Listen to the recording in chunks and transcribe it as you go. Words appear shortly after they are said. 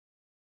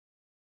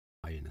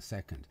a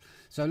second.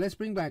 So let's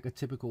bring back a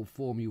typical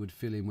form you would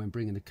fill in when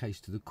bringing a case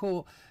to the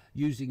court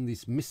using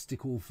this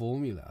mystical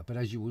formula. But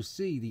as you will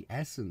see, the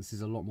essence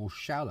is a lot more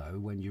shallow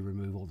when you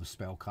remove all the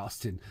spell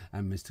casting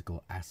and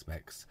mystical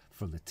aspects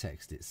from the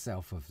text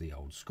itself of the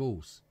old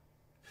schools.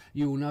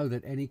 You will know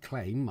that any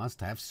claim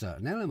must have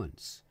certain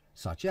elements,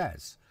 such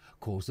as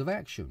cause of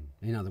action.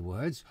 In other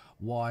words,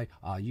 why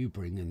are you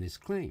bringing this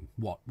claim?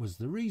 What was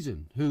the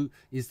reason? Who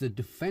is the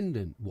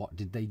defendant? What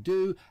did they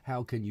do?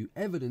 How can you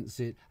evidence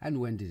it? And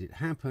when did it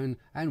happen?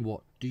 And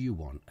what do you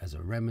want as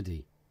a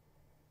remedy?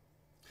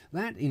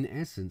 That, in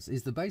essence,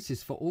 is the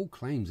basis for all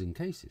claims and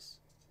cases.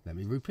 Let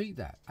me repeat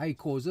that. A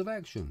cause of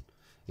action.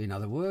 In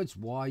other words,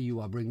 why you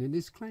are bringing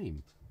this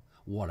claim.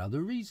 What are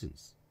the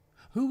reasons?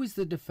 Who is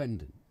the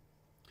defendant?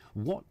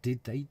 What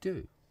did they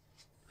do?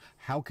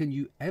 How can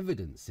you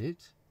evidence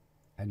it?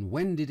 And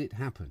when did it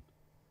happen?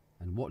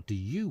 And what do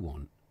you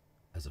want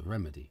as a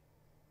remedy?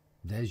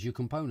 There's your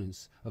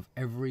components of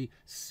every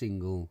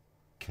single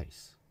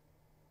case.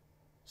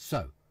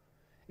 So,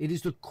 it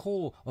is the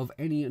core of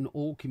any and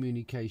all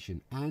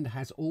communication and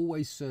has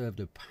always served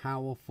a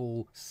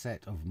powerful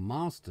set of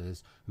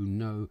masters who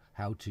know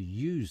how to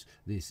use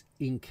this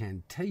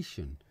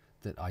incantation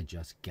that I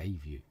just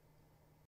gave you.